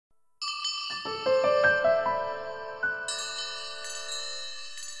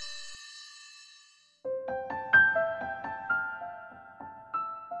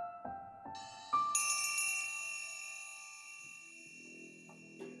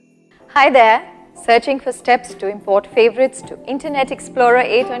Hi there! Searching for steps to import favorites to Internet Explorer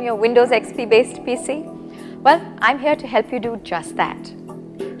 8 on your Windows XP based PC? Well, I'm here to help you do just that.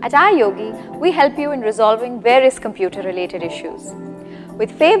 At iYogi, we help you in resolving various computer related issues.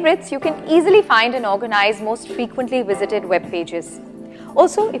 With favorites, you can easily find and organize most frequently visited web pages.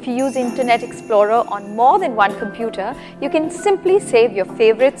 Also, if you use Internet Explorer on more than one computer, you can simply save your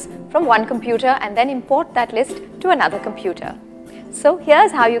favorites from one computer and then import that list to another computer. So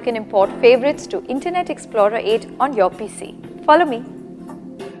here's how you can import favorites to Internet Explorer 8 on your PC. Follow me.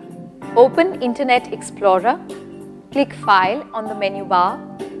 Open Internet Explorer, click File on the menu bar,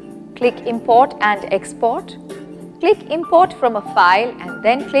 click Import and Export, click Import from a file and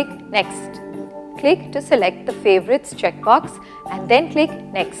then click Next. Click to select the Favorites checkbox and then click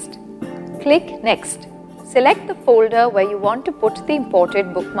Next. Click Next. Select the folder where you want to put the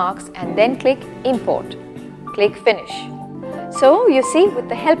imported bookmarks and then click Import. Click Finish. So, you see, with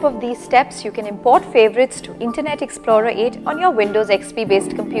the help of these steps, you can import favorites to Internet Explorer 8 on your Windows XP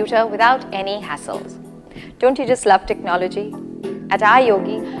based computer without any hassles. Don't you just love technology? At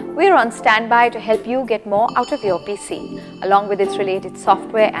iYogi, we're on standby to help you get more out of your PC, along with its related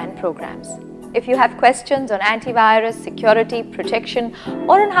software and programs. If you have questions on antivirus, security, protection,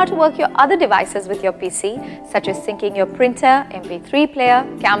 or on how to work your other devices with your PC, such as syncing your printer, MP3 player,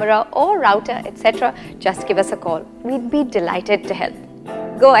 camera, or router, etc., just give us a call. We'd be delighted to help.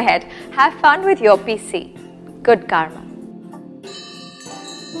 Go ahead, have fun with your PC. Good karma.